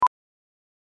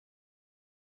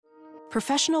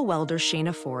Professional welder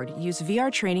Shayna Ford used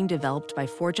VR training developed by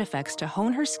ForgeFX to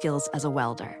hone her skills as a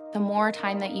welder. The more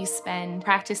time that you spend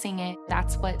practicing it,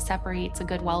 that's what separates a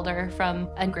good welder from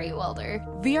a great welder.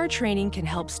 VR training can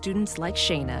help students like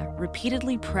Shayna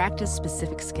repeatedly practice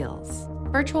specific skills.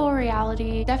 Virtual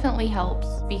reality definitely helps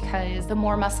because the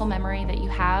more muscle memory that you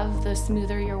have, the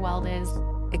smoother your weld is.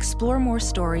 Explore more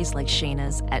stories like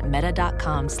Shayna's at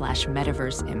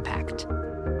meta.com/metaverseimpact.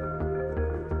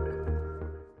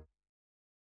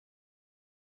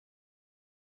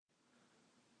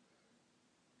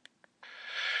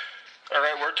 All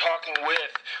right, we're talking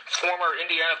with former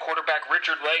Indiana quarterback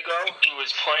Richard Lagow, who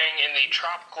is playing in the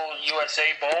Tropical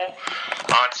USA Bowl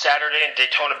on Saturday in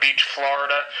Daytona Beach,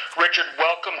 Florida. Richard,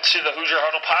 welcome to the Hoosier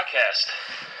Huddle podcast.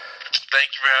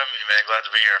 Thank you for having me, man. Glad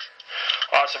to be here.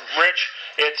 Awesome. Rich,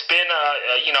 it's been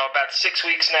about 6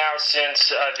 weeks now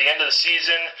since the end of the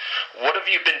season. What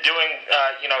have you been doing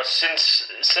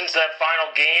since that final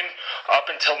game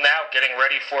up until now, getting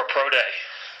ready for Pro Day?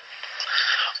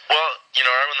 Well,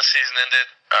 right when the season ended,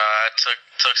 I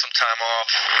took some time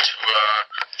off to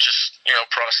just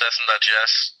process and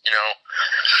digest the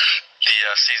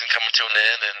season coming to an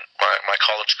end and my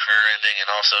college career ending,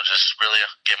 and also just really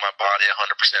get my body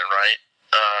 100% right.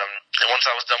 And once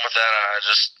I was done with that, I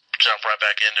just jumped right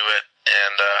back into it,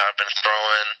 and I've been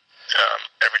throwing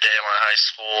every day at my high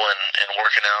school and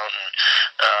working out, and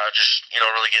just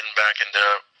really getting back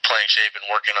into playing shape and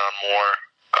working on more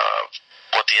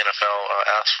what the NFL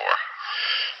asks for.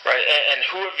 Right, and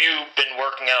who have you been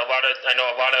working out? I know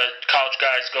a lot of college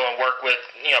guys go and work with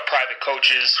private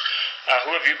coaches.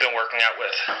 Who have you been working out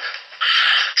with?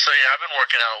 So I've been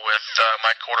working out with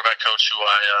my quarterback coach, who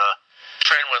I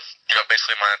trained with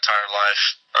basically my entire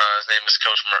life. His name is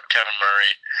Coach Kevin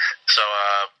Murray. So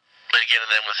been getting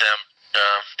in with him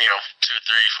 2,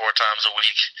 3, 4 times a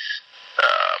week.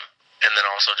 And then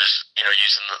also just,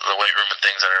 using the weight room and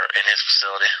things that are in his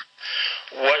facility.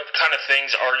 What kind of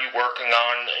things are you working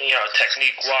on,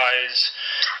 technique-wise,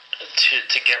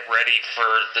 to get ready for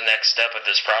the next step of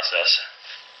this process?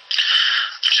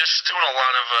 Just doing a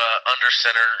lot of under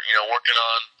center, working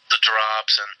on the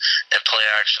drops and play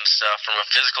action stuff. From a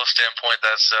physical standpoint,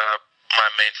 that's my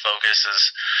main focus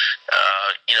is,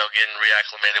 getting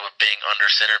reacclimated with being under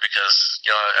center because,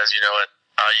 as you know, at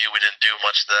IU, we didn't do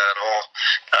much of that at all.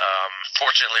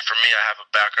 Fortunately for me, I have a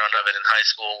background of it in high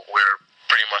school. We're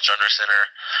pretty much under center,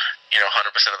 100%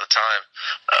 of the time.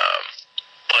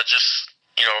 But just,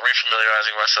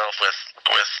 refamiliarizing myself with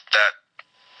that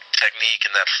technique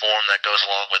and that form that goes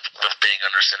along with being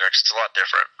under center. It's a lot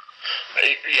different.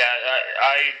 Yeah,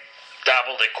 I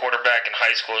dabbled at quarterback in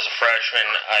high school as a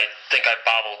freshman. I think I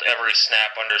bobbled every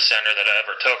snap under center that I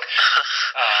ever took.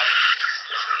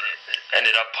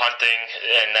 Ended up punting,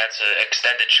 and that's an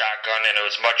extended shotgun, and it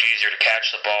was much easier to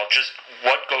catch the ball. Just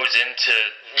what goes into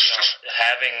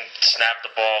having snapped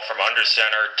the ball from under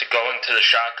center to going to the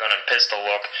shotgun and pistol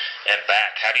look and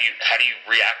back? How do you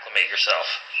reacclimate yourself?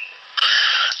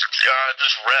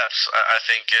 Just reps, I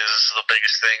think, is the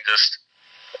biggest thing. Just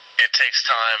it takes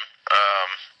time.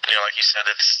 Like you said,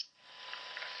 it's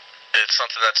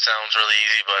something that sounds really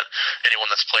easy, but anyone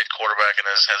that's played quarterback and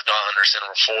has gone under center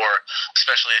before,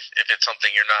 especially if it's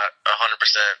something you're not 100%,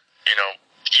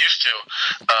 used to,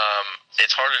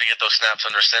 it's harder to get those snaps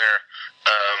under center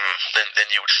than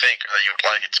you would think or that you would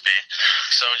like it to be.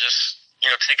 So just,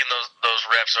 taking those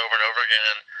reps over and over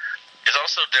again is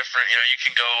also different. You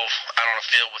can go out on a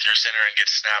field with your center and get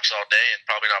snaps all day and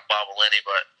probably not bobble any,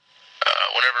 but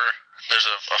whenever there's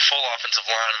a full offensive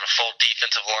line and a full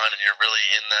defensive line and you're really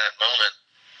in that moment,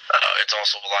 it's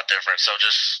also a lot different. So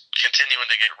just continuing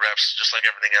to get reps, just like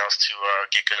everything else, to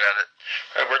get good at it.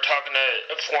 We're talking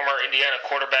to former Indiana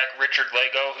quarterback Richard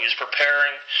Lagow, who's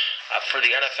preparing for the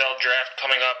NFL draft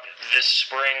coming up this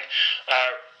spring.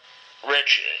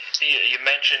 Rich, you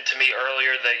mentioned to me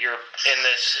earlier that you're in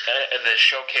this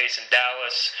showcase in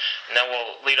Dallas, and then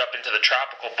we'll lead up into the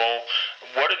Tropical Bowl.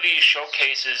 What are these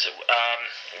showcases?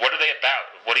 What are they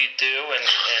about? What do you do, and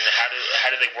how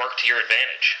do they work to your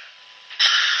advantage?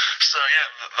 So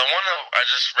the one that I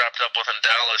just wrapped up with in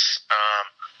Dallas,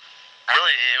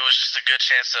 really it was just a good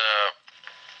chance to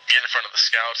get in front of the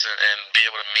scouts and be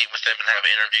able to meet with them and have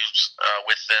interviews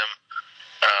with them.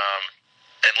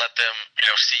 And let them,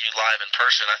 see you live in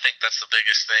person. I think that's the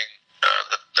biggest thing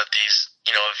that these,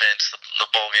 events, the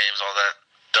bowl games, all that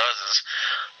does is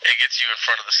it gets you in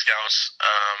front of the scouts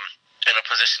in a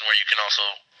position where you can also,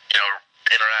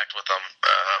 interact with them.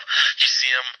 You see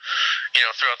them,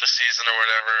 throughout the season or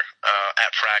whatever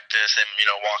at practice and,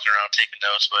 walking around taking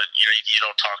notes, but, you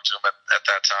don't talk to them at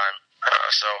that time.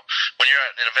 So when you're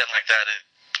at an event like that,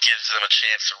 gives them a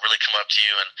chance to really come up to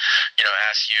you and,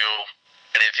 ask you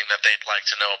anything that they'd like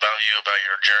to know about you, about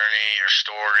your journey, your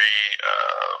story,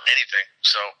 anything.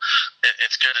 So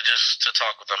it's good to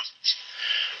talk with them.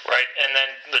 Right, and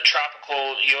then the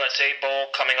Tropical USA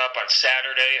Bowl coming up on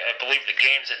Saturday. I believe the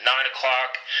game's at 9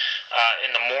 o'clock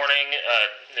in the morning.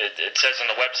 It says on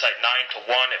the website 9 to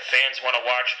 1. If fans want to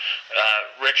watch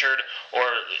Richard or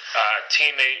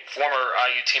former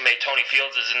IU teammate Tony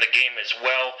Fields is in the game as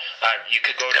well, you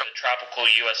could go to the Tropical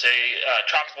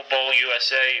Bowl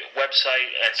USA website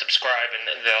and subscribe,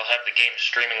 and they'll have the game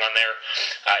streaming on there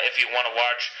if you want to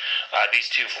watch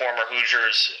these two former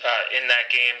Hoosiers in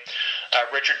that game.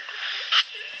 Richard,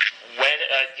 when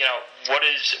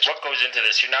what goes into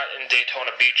this? You're not in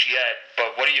Daytona Beach yet,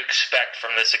 but what do you expect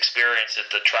from this experience at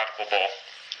the Tropical Bowl?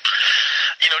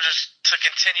 Just to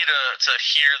continue to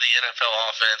hear the NFL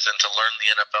offense and to learn the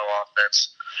NFL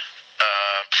offense,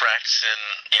 practicing,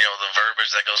 the verbiage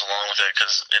that goes along with it,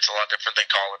 because it's a lot different than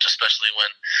college, especially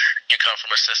when you come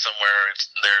from a system where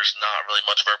there's not really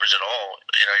much verbiage at all.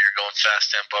 You're going fast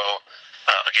tempo,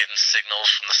 getting signals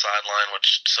from the sideline,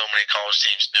 which so many college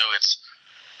teams do. It's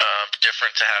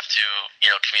different to have to,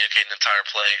 communicate an entire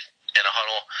play in a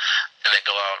huddle and then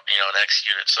go out, and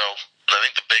execute it. So I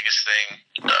think the biggest thing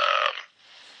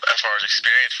as far as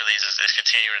experience for these is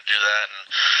continuing to do that and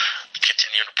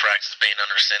continuing to practice being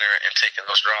under center and taking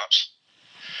those drops.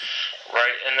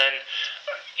 Right, and then,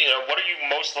 what are you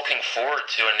most looking forward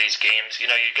to in these games? You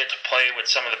get to play with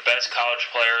some of the best college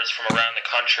players from around the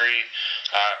country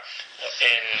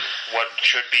in what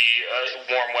should be a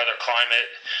warm weather climate.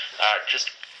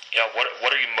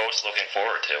 What are you most looking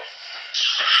forward to?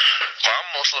 Well, I'm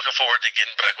most looking forward to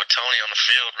getting back with Tony on the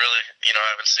field, really. I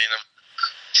haven't seen him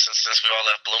since we all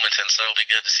left Bloomington, so it'll be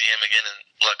good to see him again, and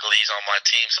luckily he's on my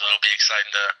team, so it'll be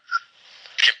exciting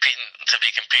to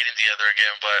be competing together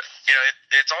again. But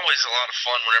it's always a lot of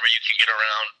fun whenever you can get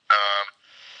around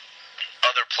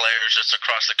other players just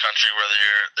across the country, whether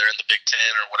they're in the Big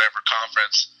Ten or whatever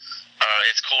conference.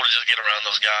 It's cool to just get around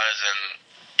those guys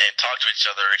and talk to each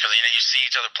other, because you see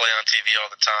each other play on TV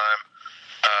all the time,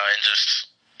 and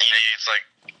just it's like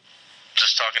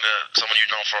just talking to someone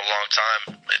you've known for a long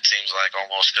time, it seems like,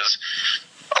 almost, because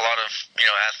a lot of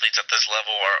athletes at this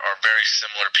level are very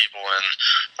similar people, and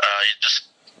you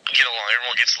just get along.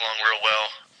 Everyone gets along real well,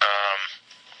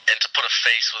 and to put a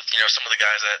face with some of the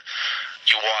guys that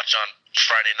you watch on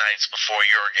Friday nights before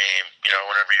your game,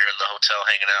 whenever you're in the hotel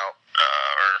hanging out,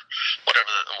 or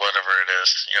whatever it is,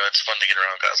 it's fun to get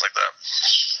around guys like that.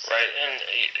 Right, and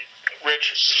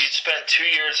Rich, you spent 2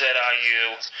 years at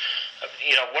IU.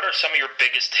 What are some of your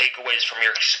biggest takeaways from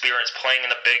your experience playing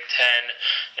in the Big Ten,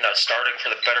 starting for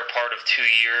the better part of 2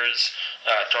 years,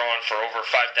 throwing for over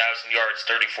 5,000 yards,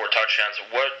 34 touchdowns?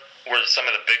 What were some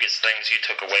of the biggest things you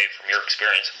took away from your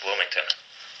experience in Bloomington?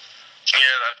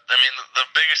 Yeah, the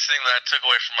biggest thing that I took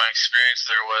away from my experience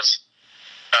there was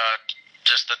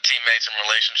just the teammates and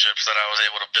relationships that I was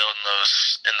able to build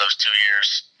in those 2 years.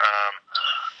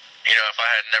 If I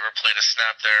had never played a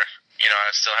snap there,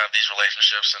 I still have these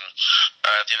relationships, and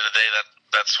at the end of the day,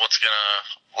 that's what's gonna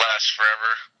last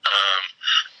forever.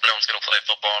 No one's gonna play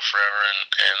football forever,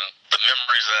 and the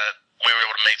memories that we were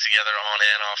able to make together on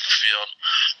and off the field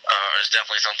is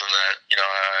definitely something that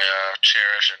I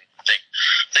cherish, and I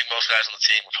think most guys on the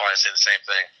team would probably say the same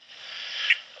thing.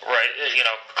 Right,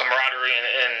 camaraderie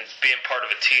and being part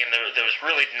of a team. There was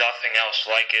really nothing else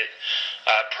like it.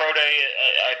 Pro Day,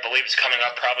 I believe, is coming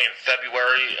up probably in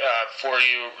February for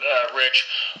you, Rich.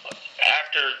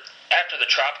 After the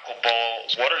Tropical Bowl,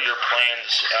 what are your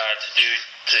plans to do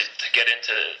to get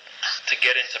into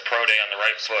Pro Day on the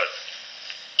right foot?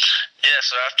 Yeah,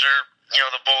 so after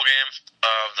the bowl game,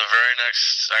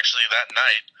 that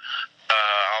night,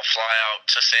 I'll fly out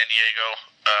to San Diego,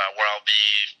 where I'll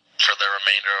be for the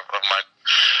remainder of my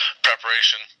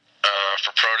preparation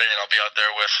for Pro Day, and I'll be out there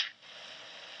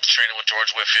training with George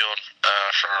Whitfield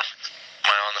for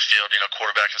my on-the-field,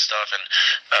 quarterback and stuff, and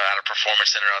at a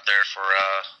performance center out there for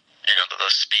the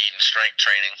speed and strength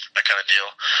training, that kind of deal.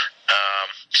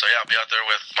 So yeah, I'll be out there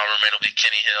with my roommate. Will be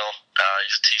Kenny Hill.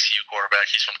 He's a TCU quarterback.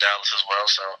 He's from Dallas as well.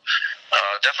 So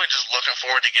definitely just looking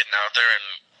forward to getting out there and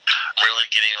really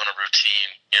getting on a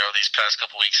routine. These past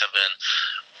couple weeks have been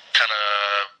kind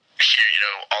of here,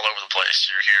 all over the place.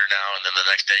 You're here now, and then the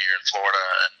next day you're in Florida,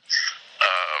 and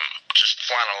just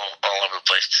flying all over the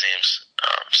place, it seems.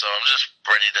 So I'm just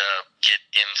ready to get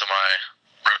into my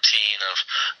routine of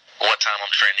what time I'm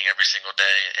training every single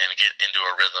day and get into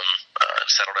a rhythm and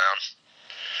settle down.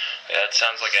 Yeah, it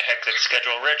sounds like a hectic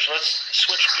schedule. Rich, let's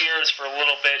switch gears for a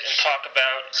little bit and talk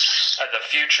about the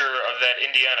future of that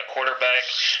Indiana quarterback.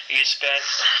 You spent,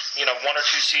 1 or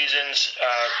 2 seasons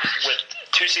with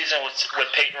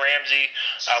Peyton Ramsey,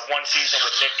 1 season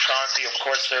with Nick Chauncey. Of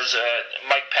course, there's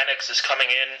Mike Penix is coming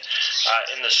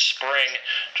in the spring.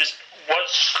 Just what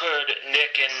could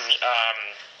Nick and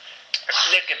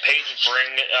Peyton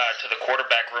bring to the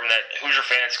quarterback room that Hoosier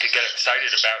fans could get excited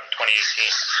about in 2018?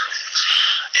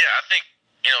 Yeah, I think,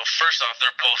 first off,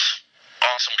 they're both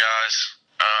awesome guys.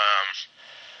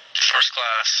 First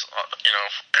class,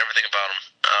 everything about them.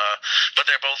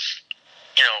 But they're both,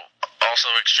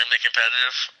 also extremely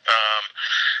competitive.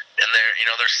 And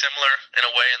they're similar in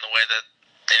a way, in the way that,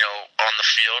 on the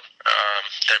field,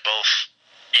 they both,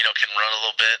 can run a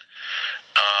little bit,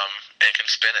 and can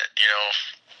spin it.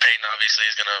 Peyton obviously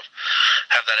is going to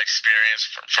have that experience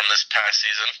from this past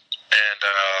season, and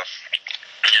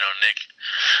Nick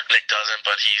doesn't,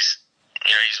 but he's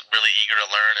really eager to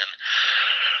learn and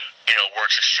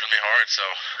works extremely hard. So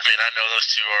I know those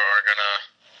two are going to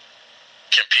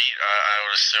compete, I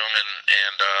would assume,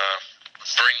 and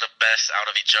bring the best out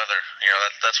of each other.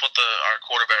 That's what our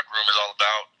quarterback room is all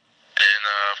about. And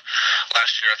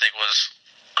last year I think was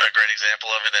a great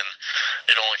example of it, and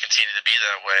it only continued to be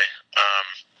that way.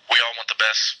 We all want the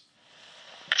best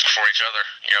for each other,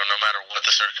 no matter what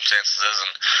the circumstances is,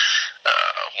 and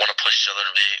want to push each other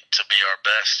to be our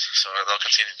best. So they'll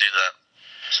continue to do that.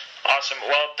 Awesome.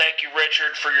 Well, thank you,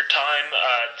 Richard, for your time.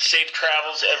 Safe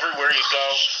travels everywhere you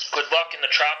go. Good luck in the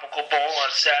Tropical Bowl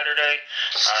on Saturday.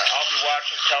 I'll be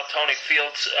watching. Tell Tony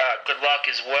Fields good luck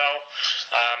as well.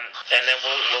 And then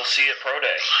we'll see you at Pro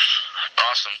Day.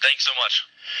 Awesome. Thanks so much.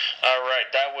 All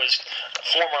right. That was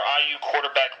former IU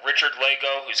quarterback Richard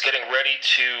Lagow, who's getting ready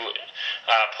to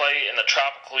play in the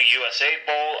Tropical USA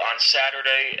Bowl on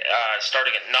Saturday,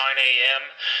 starting at 9 a.m.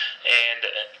 And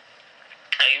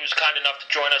he was kind enough to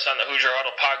join us on the Hoosier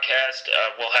Huddle podcast.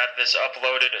 We'll have this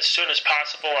uploaded as soon as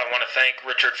possible. I want to thank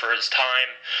Richard for his time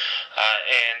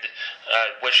and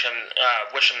wish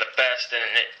him the best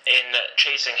in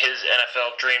chasing his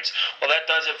NFL dreams. Well, that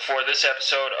does it for this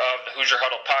episode of the Hoosier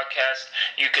Huddle podcast.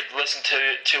 You could listen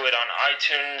to it on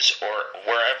iTunes or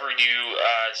wherever you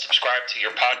subscribe to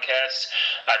your podcasts.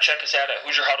 Check us out at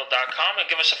HoosierHuddle.com and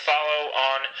give us a follow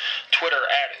on Twitter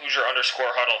at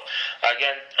Hoosier_Huddle.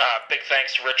 Again, big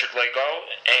thanks to Richard Lagow,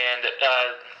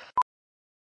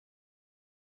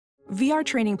 and VR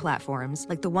training platforms,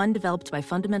 like the one developed by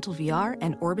Fundamental VR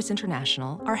and Orbis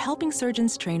International, are helping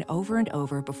surgeons train over and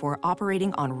over before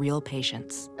operating on real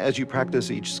patients. As you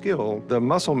practice each skill, the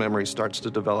muscle memory starts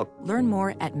to develop. Learn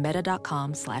more at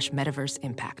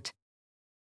meta.com/metaverseimpact.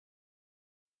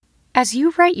 As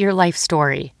you write your life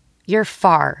story, you're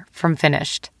far from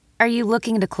finished. Are you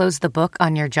looking to close the book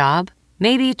on your job?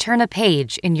 Maybe turn a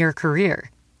page in your career.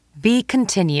 Be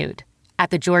continued at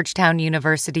the Georgetown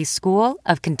University School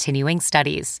of Continuing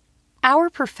Studies. Our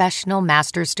professional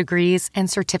master's degrees and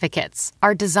certificates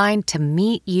are designed to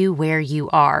meet you where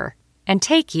you are and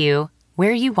take you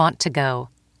where you want to go.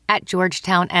 At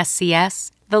Georgetown SCS,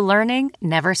 the learning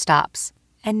never stops,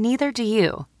 and neither do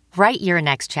you. Write your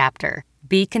next chapter.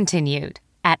 Be continued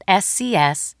at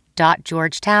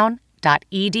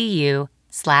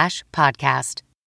scs.georgetown.edu/podcast.